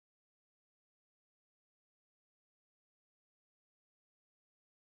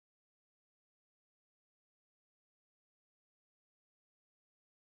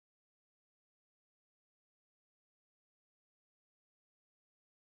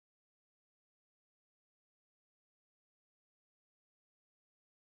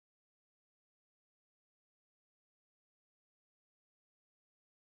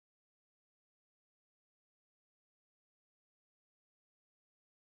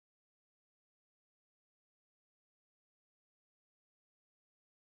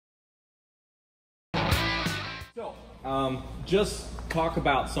So, just talk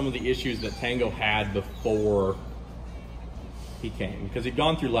about some of the issues that Tango had before he came, because he'd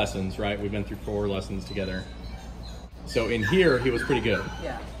gone through lessons, right? We've been through 4 lessons together. So in here, he was pretty good,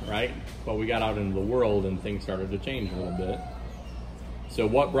 yeah, right? But we got out into the world and things started to change a little bit. So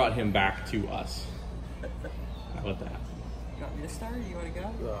what brought him back to us? How about that? You want me to start or you want to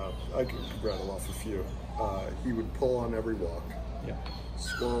go? I can rattle off a few. He would pull on every walk. Yeah.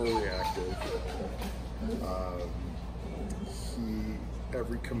 Squirrel reactive.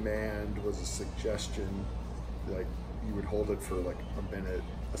 Every command was a suggestion. Like, you would hold it for like a minute,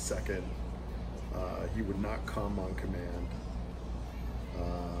 a second. He would not come on command.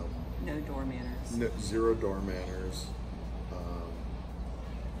 No door manners. Zero door manners.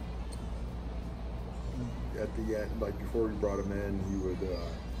 At the end, like before we brought him in,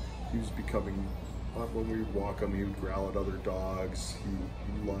 he was becoming, when we would walk him, he would growl at other dogs.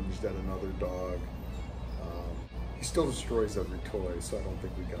 He lunged at another dog. He still destroys every toy, so I don't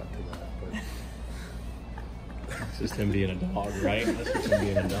think we got to that. But It's just him being a dog, right? That's just him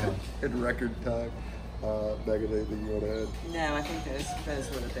being a dog. in record time. Megan, anything you want to add? No, I think those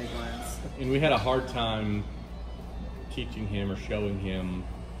were the big ones. And we had a hard time teaching him or showing him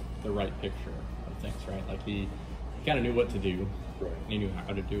the right picture of things, right? Like he kind of knew what to do, Right. and he knew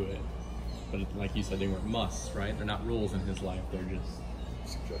how to do it. But like you said, they weren't musts, right? They're not rules in his life. They're just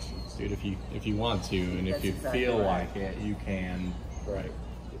Suggestions. dude, if you want to, and if That's you exactly feel right. like it, you can. Right.